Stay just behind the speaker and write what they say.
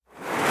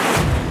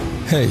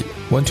Hey,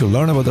 want to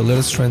learn about the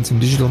latest trends in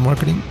digital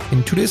marketing?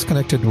 In today's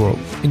connected world,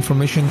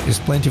 information is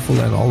plentiful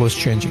and always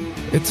changing.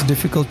 It's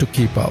difficult to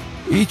keep up.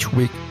 Each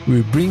week,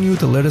 we bring you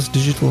the latest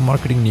digital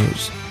marketing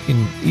news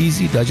in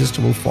easy,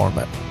 digestible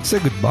format. Say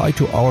goodbye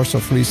to hours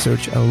of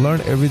research and learn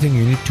everything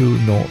you need to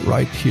know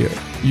right here.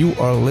 You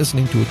are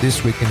listening to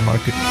This Week in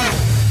Marketing.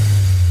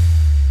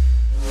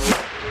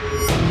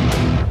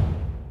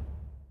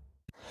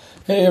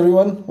 Hey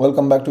everyone,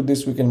 welcome back to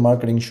This Week in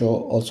Marketing show,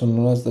 also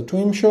known as the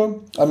Twim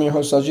Show. I'm your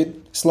host Sajid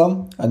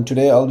Islam, and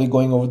today I'll be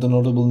going over the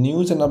notable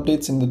news and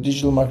updates in the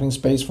digital marketing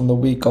space from the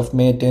week of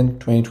May 10th,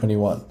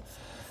 2021.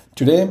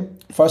 Today,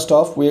 first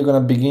off, we are going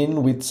to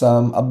begin with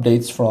some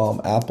updates from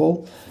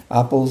Apple.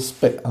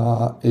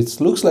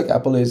 It looks like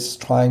Apple is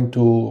trying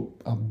to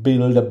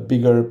build a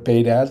bigger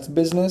paid ads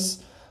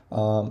business.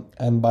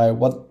 And by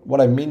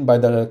what I mean by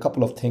that, a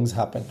couple of things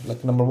happened.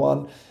 Like number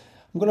one,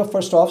 I'm going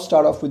to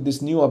start off with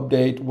this new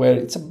update where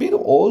it's a bit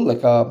old,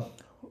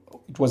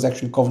 it was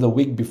actually covered the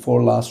week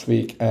before last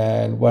week.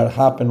 And what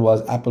happened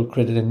was Apple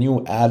created a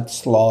new ad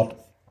slot.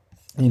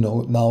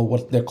 Now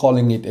what they're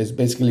calling it is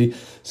basically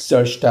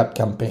search tab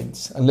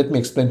campaigns. And let me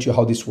explain to you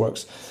how this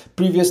works.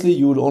 Previously,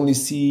 you would only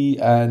see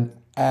an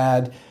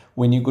ad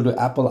when you go to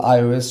Apple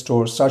iOS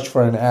store, search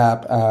for an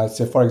app.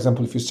 Say, for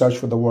example, if you search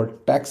for the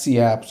word taxi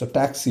apps or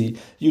taxi,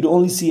 you'd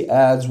only see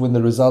ads when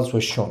the results were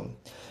shown.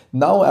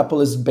 Now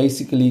Apple is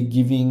basically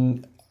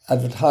giving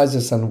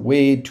advertisers a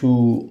way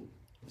to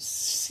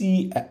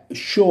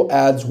show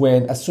ads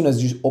as soon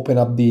as you open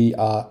up the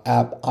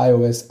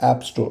iOS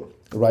app store,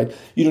 right?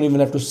 You don't even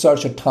have to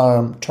search a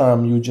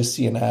term. You just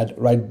see an ad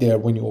right there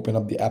when you open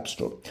up the app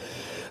store.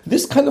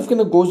 This kind of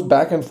goes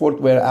back and forth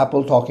where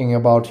Apple talking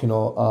about,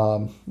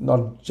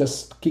 not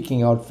just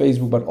kicking out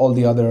Facebook, but all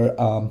the other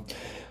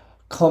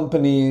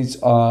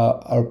companies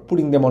are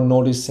putting them on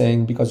notice,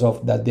 saying because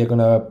of that they're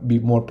gonna be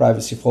more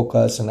privacy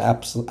focused, and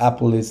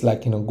Apple is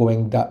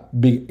going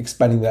that big,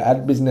 expanding their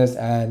ad business,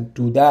 and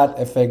to that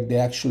effect they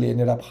actually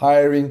ended up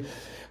hiring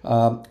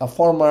a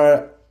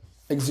former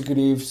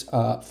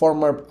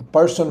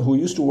person who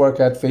used to work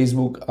at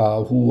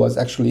Facebook, who was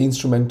actually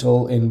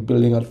instrumental in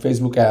building out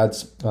Facebook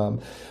ads,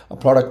 a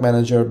product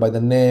manager by the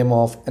name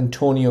of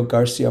Antonio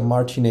Garcia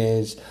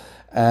Martinez.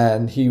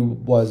 And he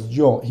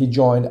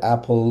joined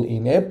Apple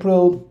in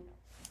April.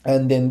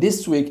 And then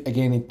this week,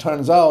 again, it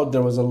turns out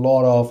there was a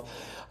lot of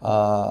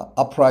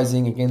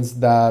uprising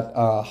against that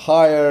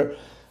hire.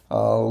 A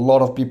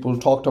lot of people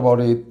talked about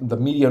it. The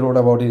media wrote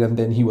about it, and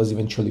then he was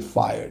eventually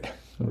fired,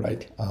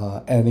 right?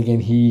 And again,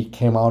 he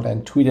came out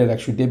and tweeted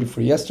actually day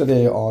before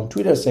yesterday on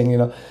Twitter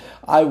saying,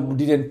 I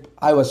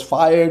was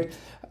fired.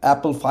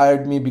 Apple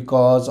fired me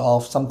because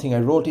of something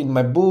I wrote in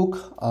my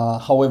book.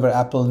 However,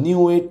 Apple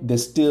knew it. They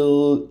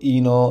still, they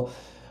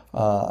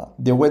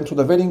went through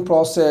the vetting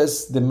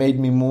process. They made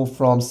me move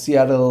from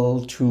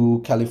Seattle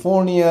to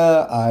California.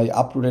 I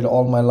uprooted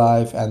all my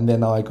life, and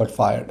then now I got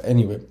fired.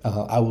 Anyway,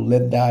 I will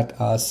let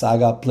that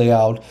saga play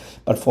out.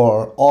 But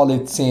for all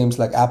it seems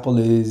like Apple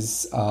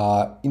is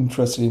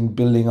interested in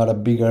building out a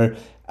bigger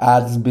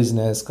ads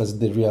business because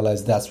they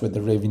realize that's where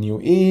the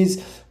revenue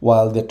is,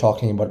 while they're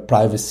talking about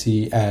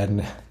privacy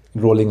and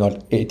rolling out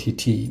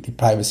ATT, the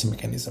privacy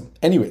mechanism.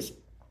 Anyways,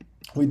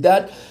 with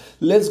that,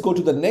 let's go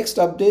to the next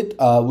update,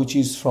 which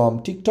is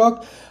from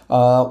TikTok.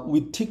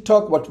 With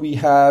TikTok, what we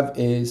have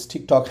is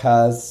TikTok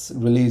has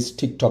released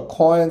TikTok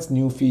Coins,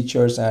 new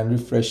features, and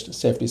refreshed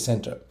Safety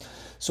Center.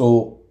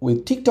 So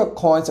with TikTok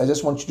Coins, I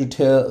just want you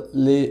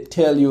to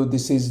tell you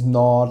this is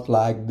not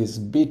like this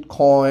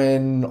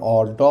Bitcoin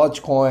or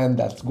Dogecoin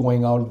that's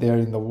going out there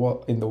in the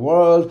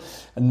world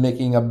and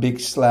making a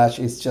big splash.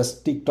 It's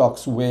just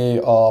TikTok's way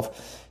of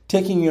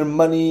taking your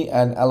money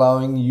and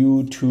allowing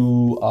you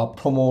to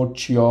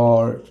promote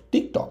your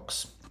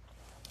TikToks.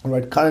 All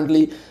right,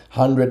 currently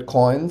 100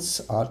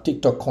 coins,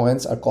 TikTok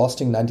coins are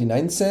costing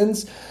 99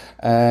 cents.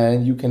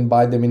 And you can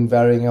buy them in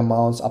varying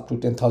amounts up to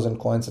 10,000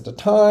 coins at a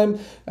time.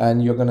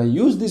 And you're going to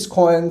use these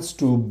coins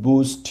to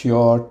boost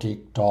your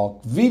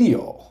TikTok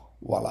video.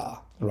 Voila,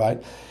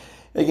 right?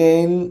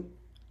 Again,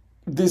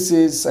 this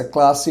is a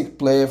classic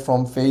play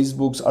from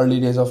Facebook's early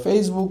days of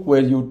Facebook,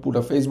 where you put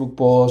a Facebook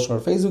post or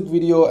a Facebook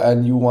video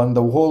and you want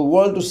the whole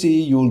world to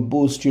see, you'll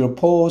boost your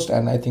post.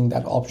 And I think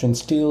that option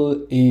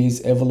still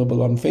is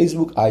available on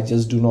Facebook. I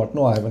just do not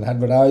know. I haven't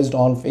advertised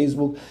on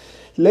Facebook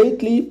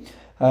lately.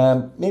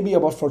 Maybe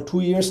about for 2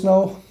 years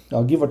now,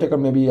 give or take, or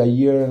maybe a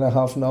year and a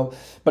half now.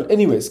 But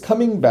anyways,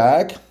 coming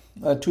back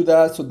to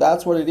that, so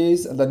that's what it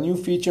is. The new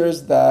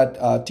features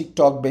that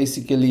TikTok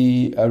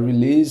basically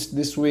released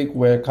this week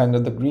were kind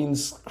of the green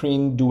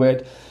screen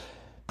duet.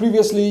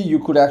 Previously, you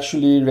could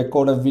actually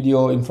record a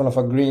video in front of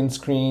a green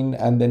screen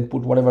and then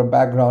put whatever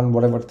background,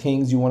 whatever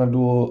things you want to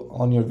do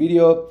on your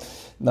video.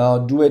 Now,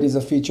 Duet is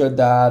a feature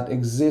that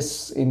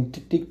exists in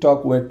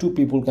TikTok where two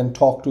people can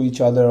talk to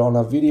each other on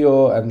a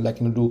video and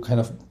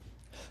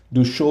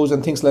do shows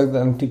and things like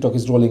that. And TikTok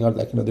is rolling out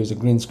there's a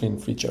green screen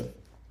feature.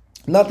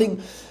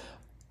 Nothing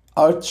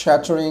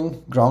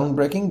earth-shattering,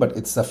 groundbreaking, but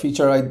it's a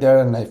feature right there,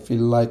 and I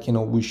feel like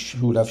we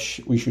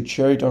should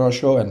share it on our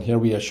show, and here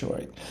we are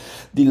sharing.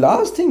 The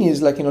last thing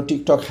is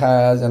TikTok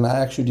has, and I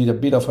actually did a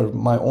bit of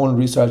my own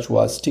research,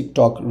 was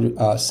TikTok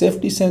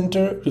Safety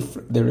Center.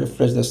 They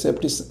refreshed the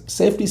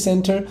safety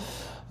center,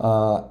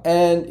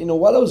 and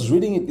while I was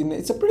reading it,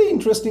 it's a pretty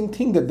interesting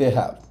thing that they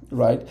have,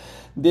 right?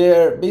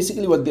 They're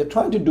basically, what they're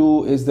trying to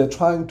do is they're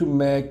trying to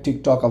make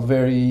TikTok a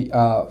very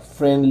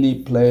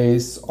friendly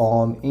place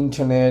on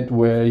internet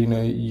where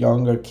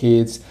younger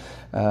kids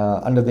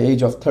under the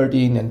age of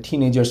 13 and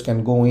teenagers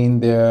can go in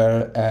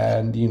there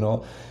and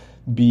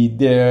be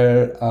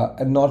there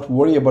and not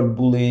worry about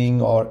bullying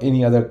or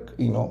any other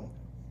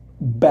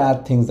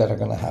bad things that are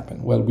going to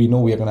happen. Well, we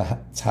know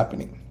it's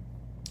happening,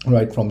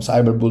 right? From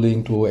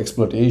cyberbullying to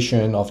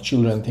exploitation of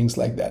children, things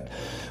like that.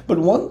 But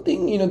one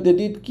thing, they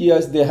did,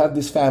 yes, they have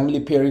this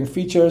family pairing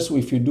feature. So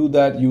if you do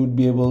that, you would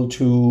be able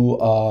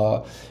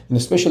to,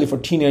 especially for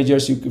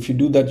teenagers, if you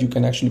do that, you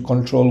can actually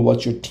control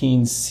what your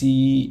teens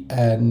see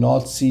and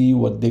not see,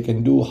 what they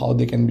can do, how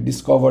they can be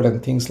discovered,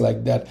 and things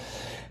like that.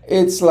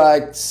 It's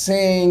like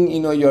saying,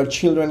 your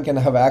children can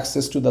have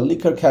access to the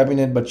liquor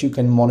cabinet, but you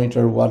can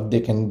monitor what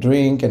they can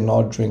drink and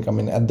not drink. I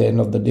mean, at the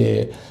end of the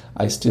day,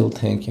 I still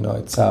think,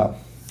 it's a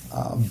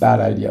bad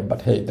idea,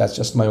 but hey, that's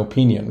just my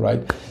opinion, right?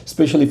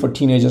 Especially for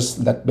teenagers,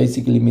 that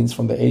basically means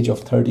from the age of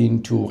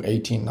 13 to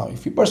 18. Now,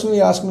 if you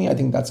personally ask me, I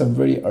think that's a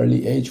very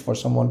early age for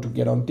someone to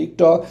get on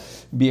TikTok,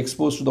 be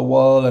exposed to the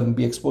world, and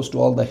be exposed to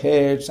all the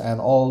hits and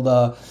all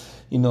the,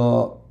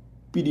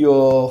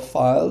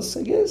 pedophiles,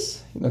 I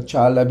guess,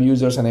 child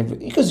abusers and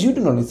everything, because you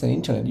do not know, it's the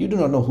internet. You do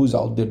not know who's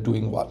out there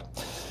doing what.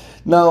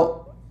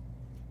 Now,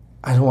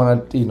 I don't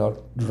want to,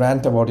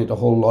 rant about it a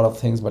whole lot of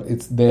things, but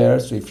it's there.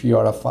 So if you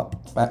are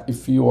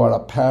a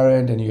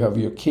parent and you have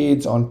your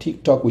kids on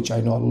TikTok, which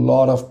I know a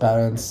lot of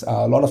parents,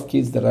 a lot of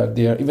kids that are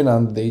there, even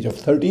under the age of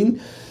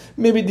 13,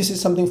 maybe this is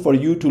something for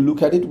you to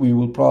look at it. We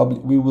will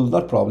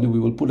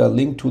put a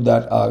link to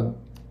that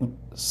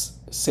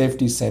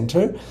safety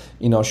center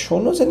in our show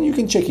notes, and you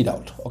can check it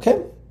out.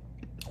 Okay.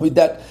 With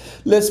that,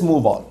 let's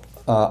move on.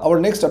 Our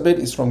next update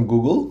is from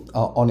Google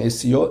on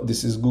SEO.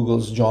 This is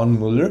Google's John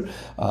Mueller.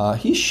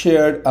 He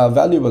shared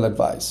valuable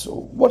advice.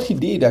 So what he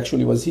did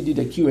actually was he did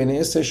a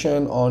Q&A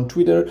session on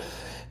Twitter,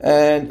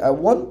 and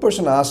one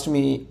person asked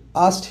him,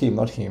 that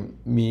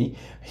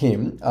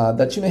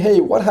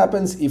hey, what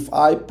happens if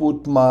I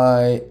put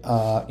my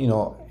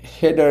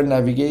header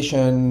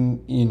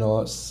navigation,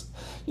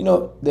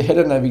 the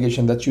header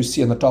navigation that you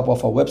see on the top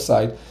of a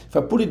website, if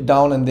I put it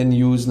down and then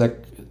use like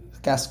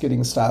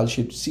cascading style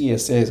sheet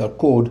CSS or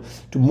code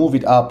to move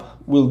it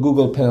up, will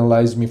Google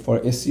penalize me for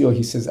SEO?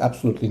 He says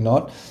absolutely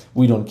not.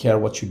 We don't care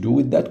what you do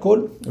with that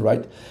code,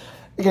 right?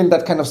 Again,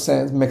 that kind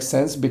of makes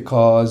sense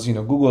because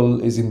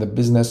Google is in the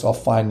business of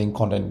finding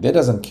content. They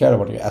doesn't care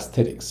about your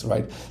aesthetics,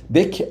 right?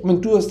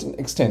 To an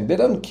extent, they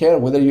don't care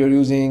whether you're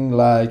using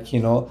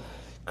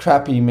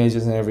crappy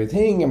images and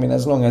everything. I mean,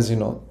 as long as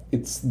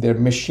it's their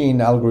machine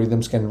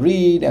algorithms can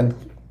read and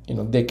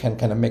they can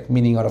kind of make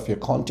meaning out of your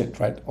content,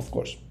 right? Of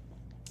course.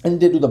 And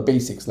they do the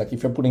basics, like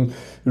if you're putting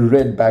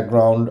red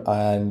background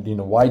and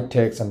white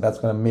text, and that's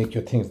going to make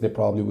your things, they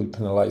probably will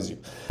penalize you.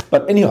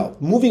 But anyhow,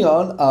 moving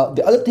on.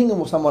 The other thing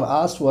someone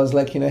asked was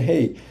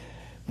hey,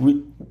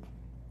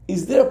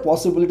 is there a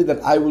possibility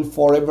that I will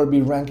forever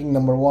be ranking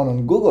number one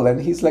on Google? And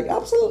he's like,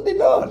 absolutely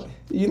not.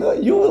 You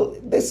will.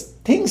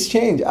 Things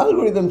change.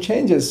 Algorithm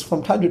changes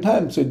from time to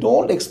time. So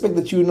don't expect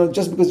that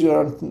just because you're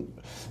on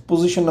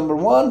position number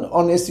one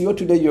on SEO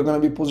today, you're going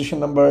to be position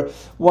number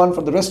one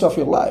for the rest of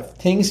your life.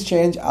 Things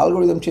change,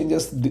 algorithm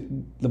changes,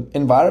 the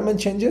environment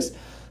changes.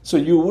 So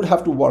you would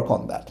have to work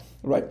on that,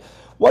 right?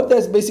 What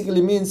that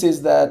basically means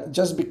is that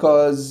just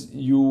because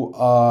you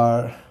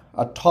are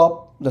a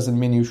top doesn't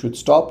mean you should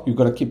stop. You're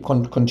going to keep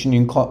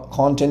continuing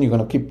content. You're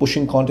going to keep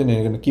pushing content, and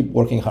you're going to keep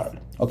working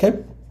hard.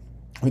 Okay?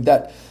 With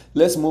that,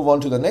 let's move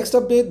on to the next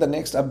update. The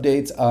next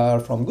updates are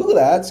from Google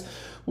Ads,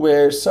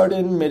 where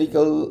certain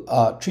medical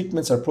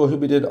treatments are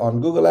prohibited on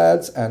Google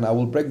Ads, and I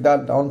will break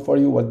that down for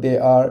you what they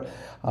are.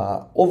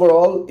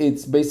 Overall,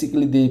 it's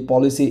basically the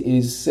policy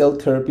is cell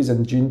therapies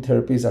and gene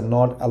therapies are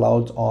not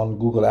allowed on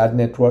Google Ad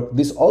Network.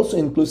 This also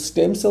includes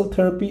stem cell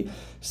therapy,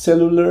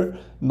 cellular,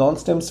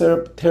 non-stem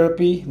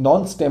therapy,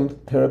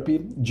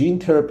 gene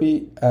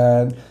therapy,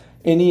 and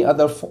any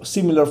other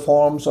similar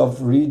forms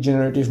of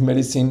regenerative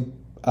medicine,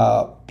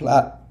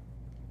 platelet,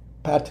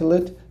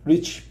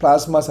 rich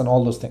plasmas, and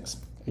all those things.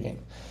 Again,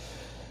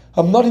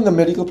 I'm not in the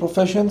medical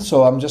profession,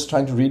 so I'm just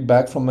trying to read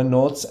back from my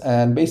notes.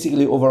 And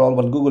basically, overall,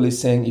 what Google is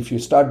saying, if you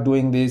start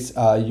doing this,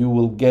 you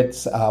will get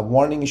a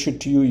warning issued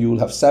to you. You will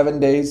have 7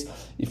 days.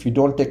 If you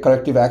don't take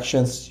corrective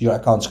actions, your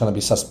account's going to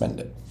be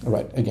suspended.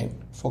 Right? Again,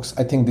 folks,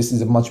 I think this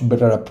is a much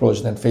better approach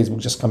than Facebook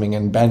just coming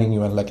and banning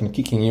you and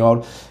kicking you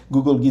out.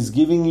 Google is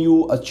giving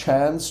you a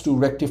chance to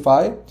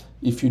rectify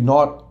if you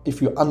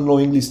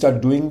unknowingly start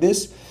doing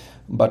this.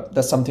 But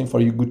that's something for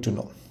you good to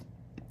know.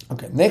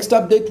 Okay, next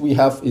update we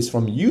have is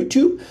from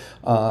YouTube.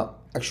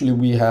 Actually,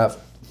 we have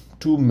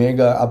two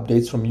mega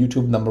updates from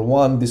YouTube. Number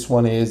one, this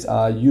one is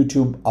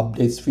YouTube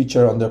updates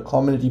feature on their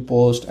community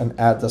post and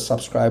add the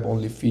subscribe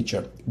only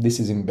feature. This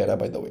is in beta,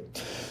 by the way.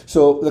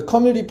 So the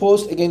community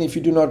post, again, if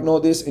you do not know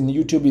this, in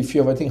YouTube, if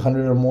you have, I think,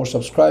 100 or more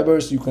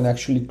subscribers, you can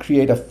actually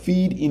create a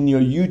feed in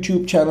your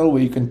YouTube channel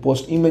where you can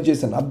post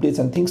images and updates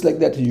and things like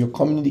that, so your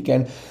community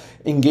can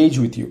engage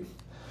with you.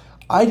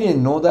 I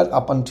didn't know that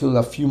up until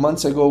a few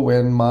months ago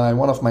when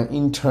one of my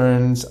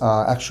interns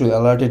actually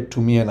alerted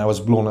to me, and I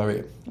was blown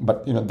away.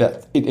 But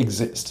that it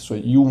exists. So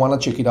you want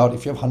to check it out.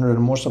 If you have 100 or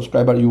more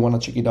subscribers, you want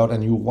to check it out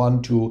and you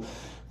want to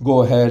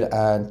go ahead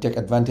and take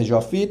advantage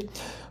of it.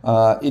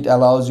 It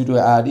allows you to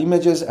add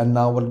images, and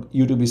now what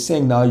YouTube is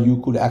saying, now you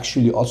could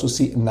actually also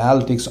see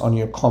analytics on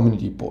your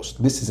community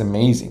post. This is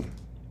amazing.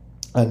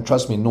 And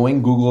trust me,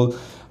 knowing Google,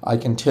 I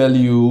can tell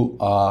you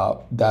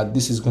that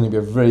this is going to be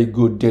a very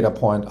good data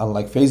point,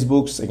 unlike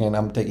Facebook's. Again,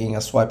 I'm taking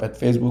a swipe at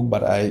Facebook,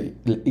 but I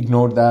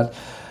ignored that.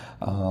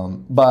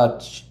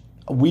 But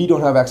we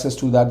don't have access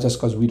to that just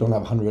because we don't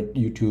have 100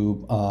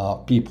 YouTube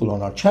people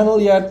on our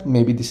channel yet.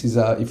 Maybe this is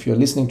if you're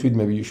listening to it,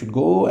 maybe you should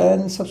go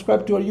and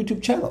subscribe to our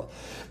YouTube channel.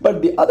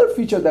 But the other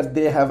feature that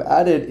they have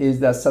added is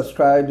that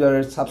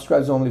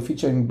subscribes only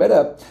feature in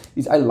beta.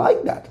 I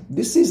like that.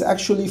 This is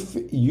actually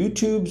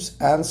YouTube's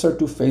answer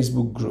to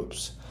Facebook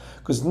groups.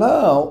 Because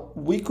now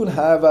we could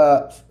have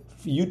a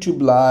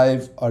YouTube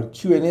live or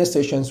Q&A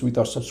sessions with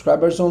our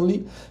subscribers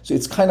only. So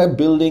it's kind of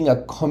building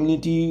a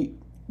community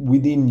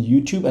within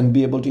YouTube and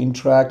be able to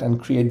interact and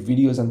create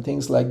videos and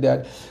things like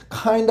that.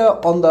 Kind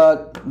of on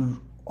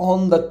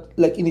the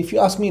like, if you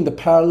ask me, in the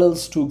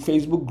parallels to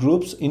Facebook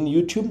groups in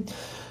YouTube,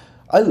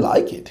 I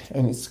like it.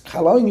 And it's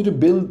allowing you to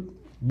build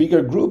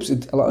bigger groups.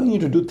 It's allowing you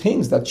to do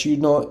things that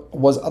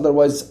was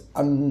otherwise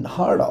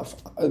unheard of.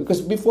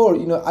 Because before,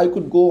 I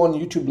could go on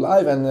YouTube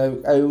live and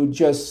I would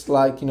just do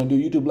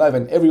YouTube live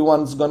and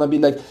everyone's gonna be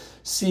like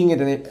seeing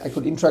it, and I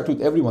could interact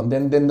with everyone.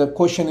 Then the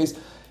question is,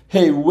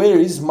 hey, where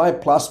is my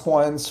plus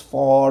points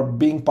for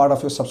being part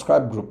of your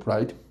subscribe group,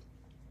 right?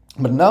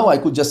 But now I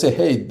could just say,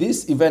 hey,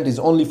 this event is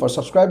only for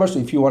subscribers. So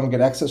if you want to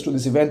get access to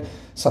this event,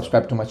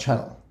 subscribe to my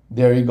channel.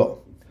 There you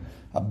go.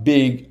 A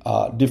big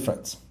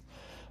difference.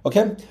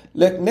 Okay,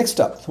 next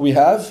up, we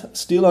have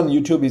still on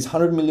YouTube is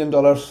 $100 million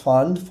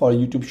fund for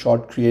YouTube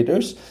short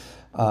creators,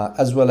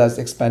 as well as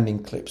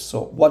expanding clips.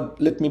 So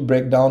let me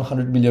break down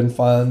 100 million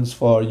funds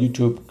for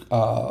YouTube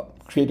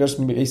creators,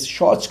 maybe a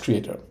shorts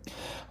creator.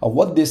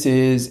 What this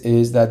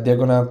is that they're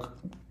gonna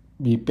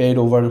be paid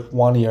over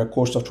 1 year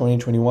course of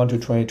 2021 to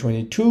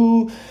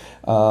 2022.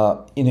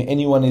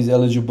 Anyone is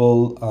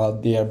eligible.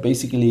 They are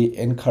basically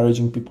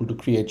encouraging people to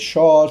create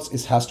shorts.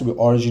 It has to be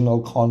original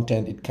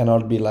content. It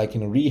cannot be like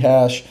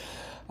rehash.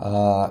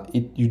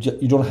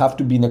 You don't have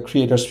to be in a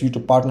Creators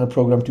Future Partner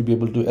program to be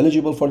able to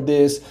eligible for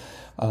this.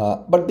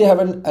 But they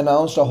haven't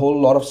announced a whole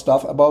lot of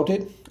stuff about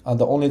it.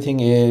 The only thing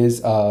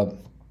is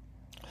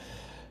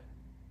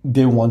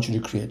they want you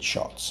to create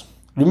shorts.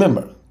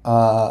 Remember,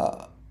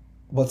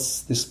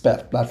 what's this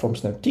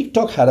platform's name?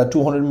 TikTok had a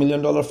 $200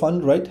 million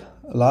fund, right?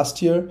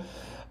 Last year,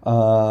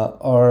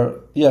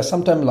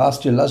 sometime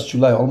last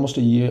July, almost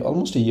a year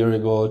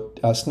ago.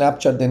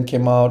 Snapchat then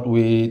came out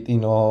with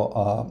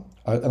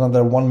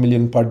another 1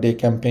 million per day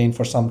campaign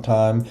for some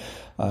time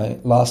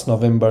last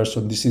November. So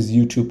this is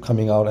YouTube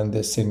coming out and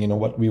they're saying,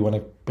 what we want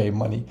to pay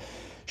money.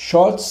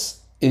 Shorts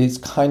is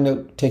kind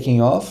of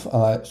taking off,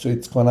 so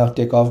it's gonna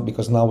take off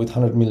because now with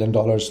 $100 million,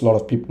 a lot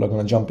of people are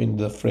gonna jump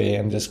into the fray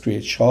and just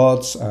create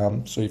shorts.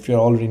 So if you're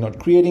already not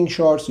creating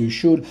shorts, you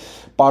should.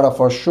 Part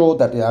of our show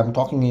that I'm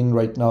talking in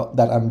right now,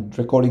 that I'm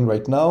recording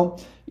right now,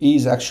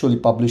 is actually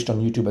published on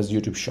YouTube as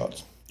YouTube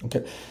Shorts.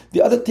 Okay.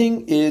 The other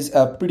thing is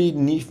pretty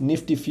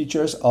nifty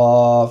features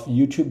of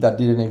YouTube that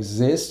didn't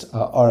exist,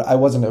 or I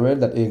wasn't aware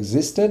that it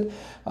existed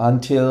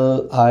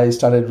until I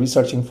started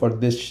researching for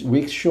this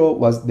week's show,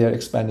 was their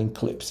expanding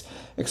clips.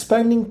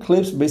 Expanding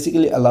clips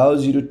basically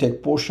allows you to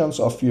take portions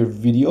of your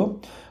video,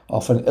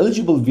 of an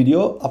eligible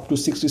video up to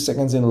 60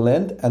 seconds in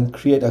length, and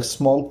create a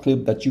small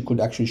clip that you could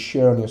actually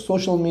share on your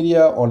social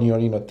media, on your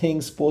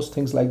post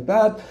things like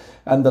that,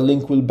 and the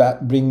link will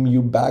bring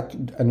you back,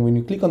 and when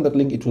you click on that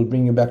link, it will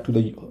bring you back to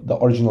the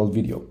original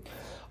video.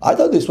 I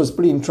thought this was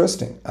pretty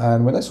interesting,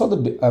 and when I saw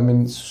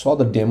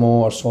the demo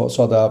or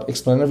saw the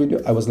explainer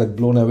video, I was like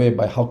blown away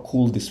by how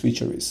cool this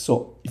feature is.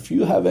 So if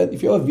you have a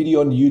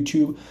video on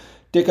YouTube,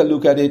 take a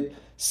look at it,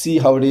 see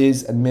how it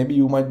is, and maybe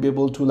you might be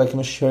able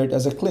to share it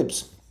as a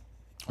clips.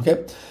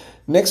 Okay.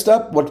 Next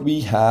up, what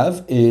we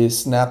have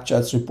is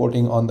Snapchat's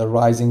reporting on the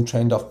rising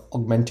trend of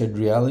augmented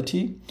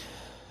reality.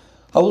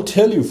 I will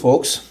tell you,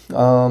 folks,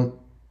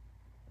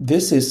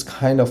 this is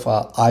kind of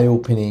an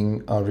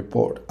eye-opening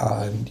report,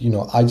 and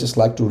I just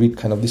like to read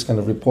this kind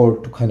of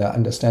report to kind of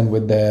understand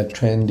where the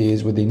trend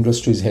is, where the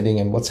industry is heading,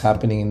 and what's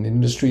happening in the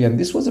industry. And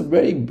this was a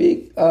very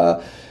big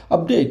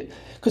update,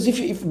 because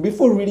if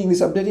before reading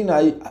this updating,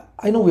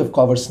 I know we have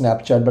covered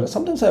Snapchat, but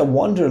sometimes I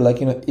wonder,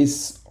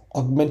 is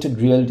augmented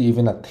reality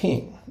even a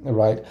thing,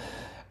 right?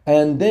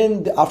 And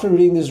then after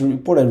reading this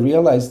report, I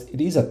realized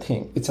it is a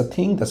thing. It's a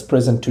thing that's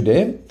present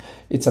today.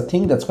 It's a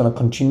thing that's going to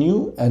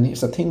continue, and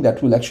it's a thing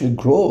that will actually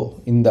grow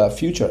in the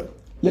future.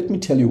 Let me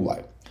tell you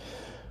why.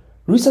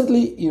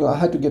 Recently, I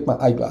had to get my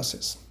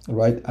eyeglasses,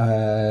 right?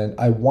 And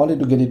I wanted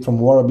to get it from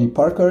Warby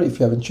Parker. If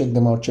you haven't checked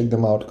them out, check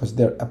them out because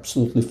they're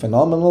absolutely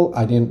phenomenal.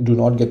 I do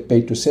not get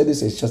paid to say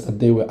this. It's just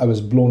that I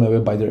was blown away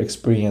by their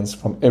experience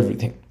from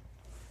everything.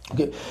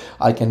 Okay,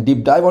 I can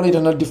deep dive on it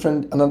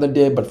another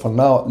day, but for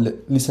now,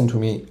 listen to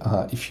me.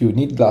 If you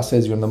need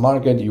glasses, you're in the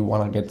market, you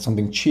want to get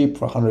something cheap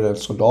for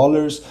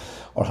 $100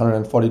 or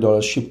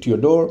 $140 shipped to your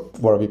door,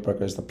 Warby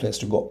Parker is the place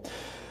to go.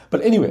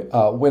 But anyway,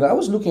 when I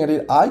was looking at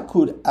it, I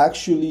could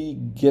actually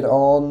get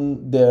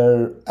on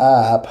their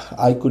app.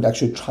 I could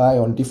actually try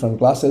on different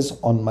glasses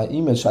on my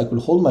image. I could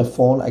hold my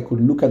phone, I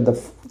could look at the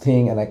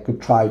thing, and I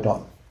could try it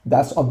on.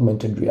 That's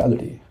augmented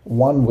reality.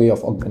 One way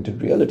of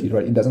augmented reality,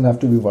 right? It doesn't have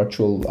to be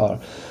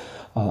virtual.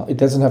 It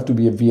doesn't have to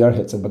be a VR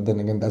headset, but then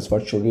again, that's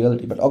virtual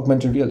reality. But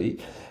augmented reality.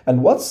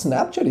 And what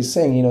Snapchat is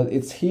saying,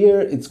 it's here,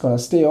 it's going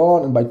to stay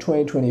on, and by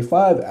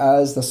 2025,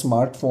 as the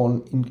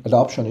smartphone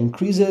adoption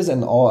increases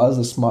and as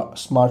the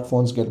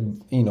smartphones get,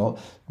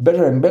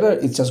 better and better,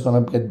 it's just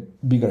going to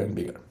get bigger and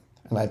bigger.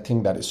 And I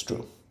think that is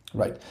true,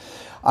 right?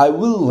 I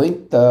will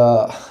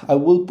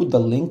put the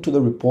link to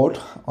the report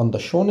on the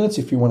show notes.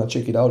 If you want to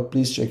check it out,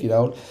 please check it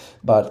out.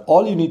 But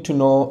all you need to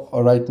know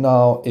right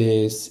now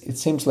is it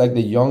seems like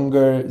the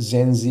younger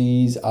Gen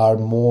Zs are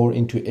more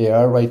into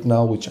AR right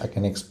now, which I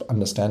can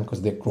understand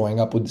because they're growing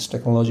up with this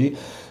technology.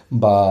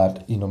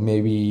 But,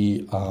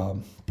 maybe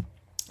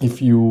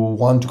if you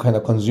want to kind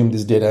of consume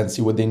this data and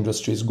see what the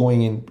industry is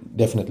going in,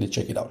 definitely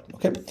check it out.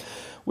 Okay.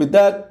 With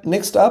that,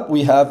 next up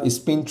we have is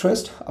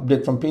Pinterest.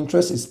 Update from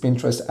Pinterest is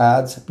Pinterest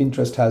ads.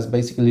 Pinterest has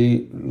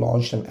basically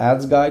launched an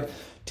ads guide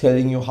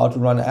telling you how to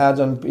run ads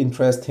on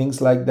Pinterest, things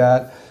like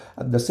that.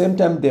 At the same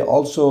time, they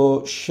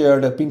also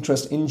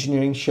Pinterest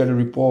Engineering shared a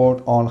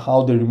report on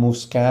how they remove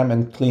scam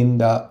and clean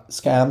the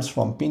scams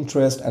from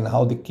Pinterest and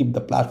how they keep the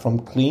platform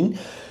clean.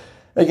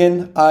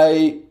 Again,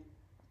 I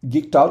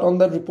geeked out on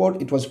that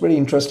report. It was very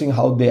interesting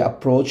how they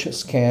approach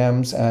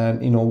scams,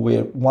 and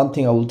where one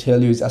thing I will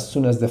tell you is as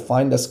soon as they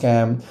find a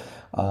scam,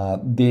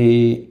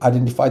 they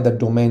identify the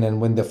domain, and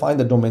when they find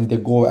the domain, they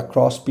go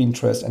across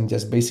Pinterest and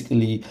just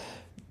basically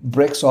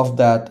breaks off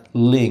that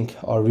link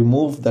or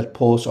remove that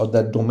post or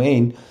that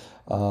domain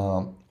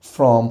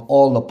from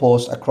all the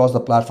posts across the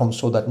platform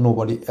so that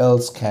nobody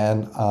else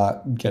can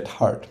get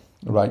hurt,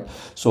 right?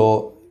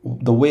 So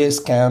the way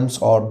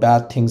scams or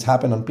bad things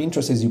happen on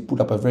Pinterest is you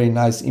put up a very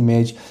nice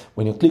image.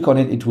 When you click on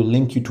it, it will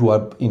link you to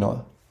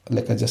a,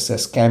 like I just said,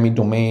 scammy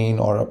domain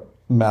or a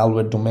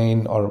malware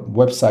domain or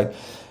website.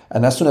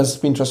 And as soon as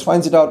Pinterest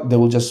finds it out, they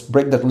will just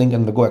break that link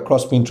and they go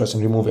across Pinterest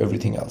and remove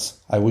everything else.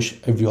 I wish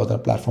every other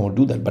platform would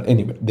do that, but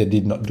anyway, they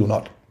do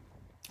not.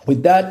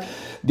 With that,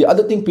 the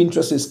other thing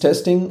Pinterest is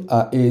testing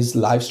is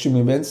live stream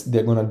events.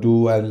 They're going to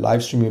do a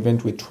live stream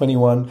event with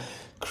 21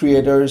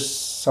 creators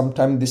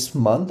sometime this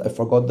month. I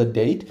forgot the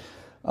date.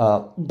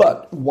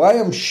 But why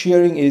I'm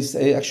sharing is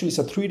actually it's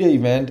a 3-day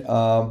event,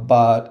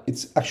 but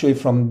it's actually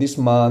from this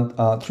month,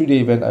 3-day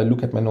event. I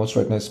look at my notes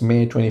right now. It's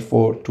May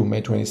 24th to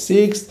May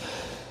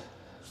 26th.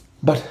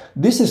 But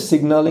this is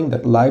signaling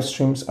that live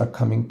streams are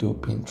coming to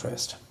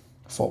Pinterest,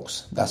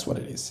 folks. That's what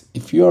it is.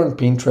 If you're on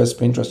Pinterest,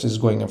 Pinterest is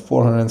going at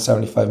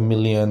 475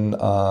 million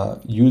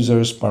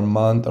users per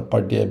month or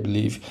per day, I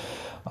believe.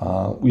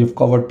 We have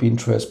covered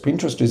Pinterest.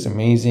 Pinterest is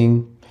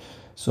amazing.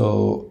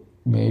 So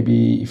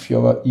maybe if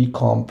you're an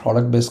e-com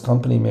product-based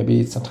company,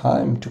 maybe it's a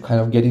time to kind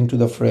of get into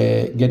the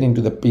fray, get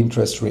into the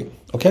Pinterest ring.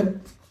 Okay.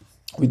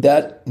 With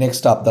that,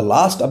 next up, the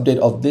last update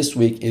of this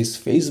week is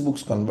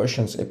Facebook's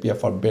Conversions API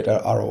for better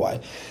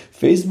ROI.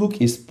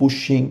 Facebook is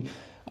pushing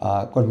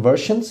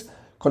conversions.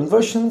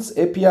 Conversions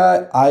API,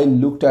 I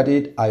looked at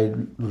it, I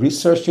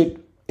researched it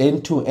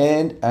end to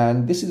end,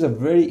 and this is a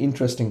very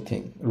interesting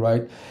thing,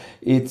 right?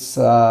 It's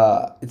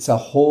a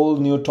whole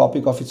new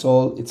topic of its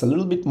own. It's a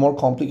little bit more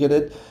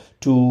complicated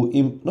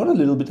not a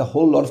little bit, a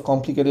whole lot of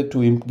complicated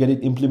to get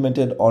it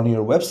implemented on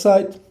your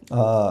website,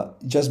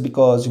 just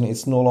because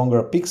it's no longer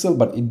a pixel,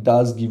 but it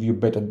does give you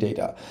better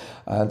data.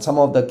 And some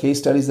of the case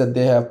studies that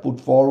they have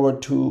put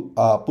forward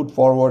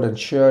and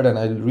shared, and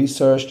I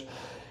researched,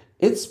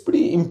 it's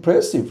pretty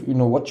impressive,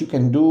 what you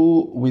can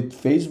do with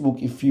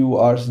Facebook if you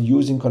are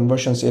using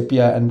Conversions API.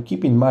 And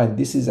keep in mind,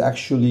 this is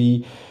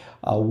actually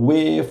a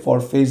way for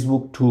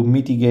Facebook to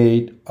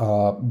mitigate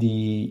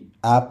the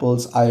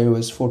Apple's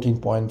iOS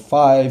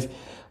 14.5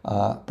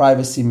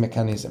 privacy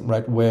mechanism,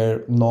 right?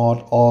 Where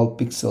not all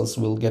pixels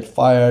will get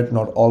fired,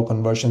 not all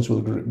conversions will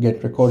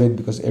get recorded,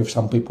 because if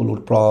some people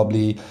would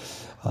probably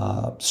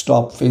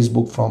stop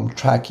Facebook from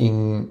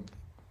tracking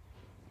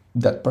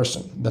that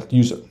person, that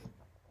user.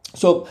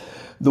 So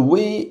the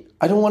way,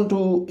 I don't want to,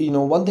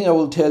 one thing I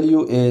will tell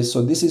you is,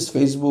 so this is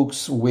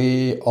Facebook's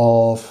way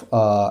of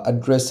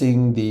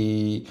addressing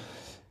the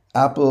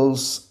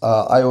Apple's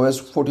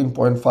iOS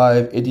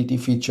 14.5 ATT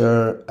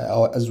feature,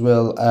 as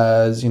well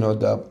as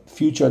the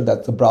future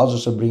that the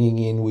browsers are bringing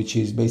in, which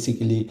is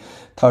basically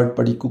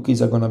third-party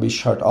cookies are going to be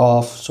shut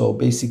off. So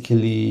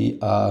basically,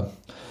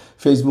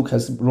 Facebook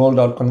has rolled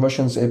out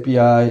Conversions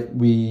API.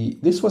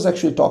 This was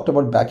actually talked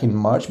about back in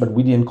March, but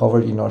we didn't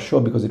cover it in our show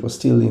because it was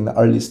still in the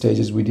early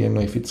stages. We didn't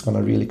know if it's going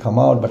to really come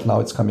out, but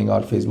now it's coming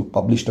out. Facebook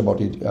published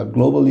about it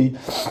globally,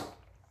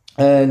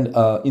 and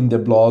in their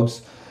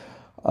blogs.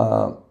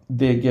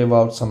 They gave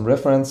out some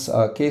reference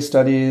case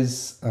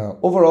studies.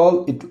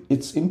 Overall,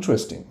 it's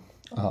interesting.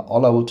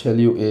 All I will tell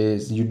you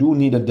is you do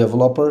need a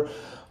developer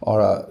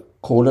or a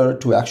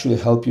coder to actually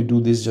help you do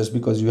this, just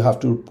because you have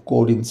to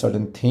code in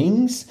certain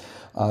things.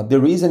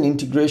 There is an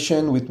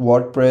integration with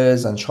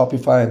WordPress and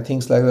Shopify and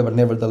things like that, but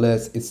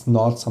nevertheless, it's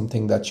not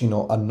something that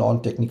a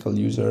non-technical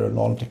user, a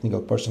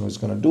non-technical person is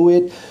going to do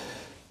it.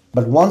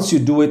 But once you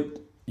do it,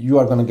 you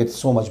are going to get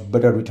so much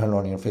better return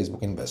on your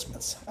Facebook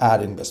investments,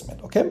 ad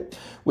investment. Okay.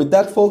 With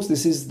that, folks,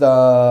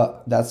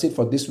 that's it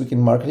for This Week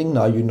in Marketing.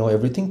 Now you know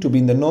everything to be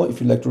in the know. If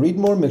you'd like to read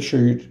more, make sure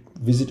you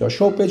visit our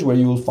show page where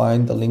you will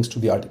find the links to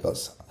the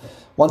articles.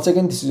 Once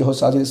again, this is your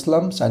host Sajid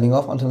Islam signing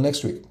off until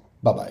next week.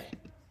 Bye-bye.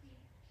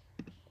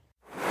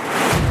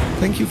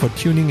 Thank you for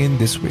tuning in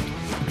this week.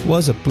 It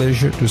was a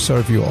pleasure to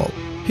serve you all.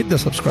 Hit the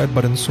subscribe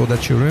button so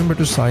that you remember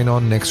to sign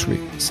on next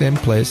week. Same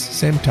place,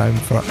 same time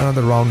for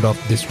another round of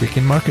This Week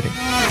in Marketing.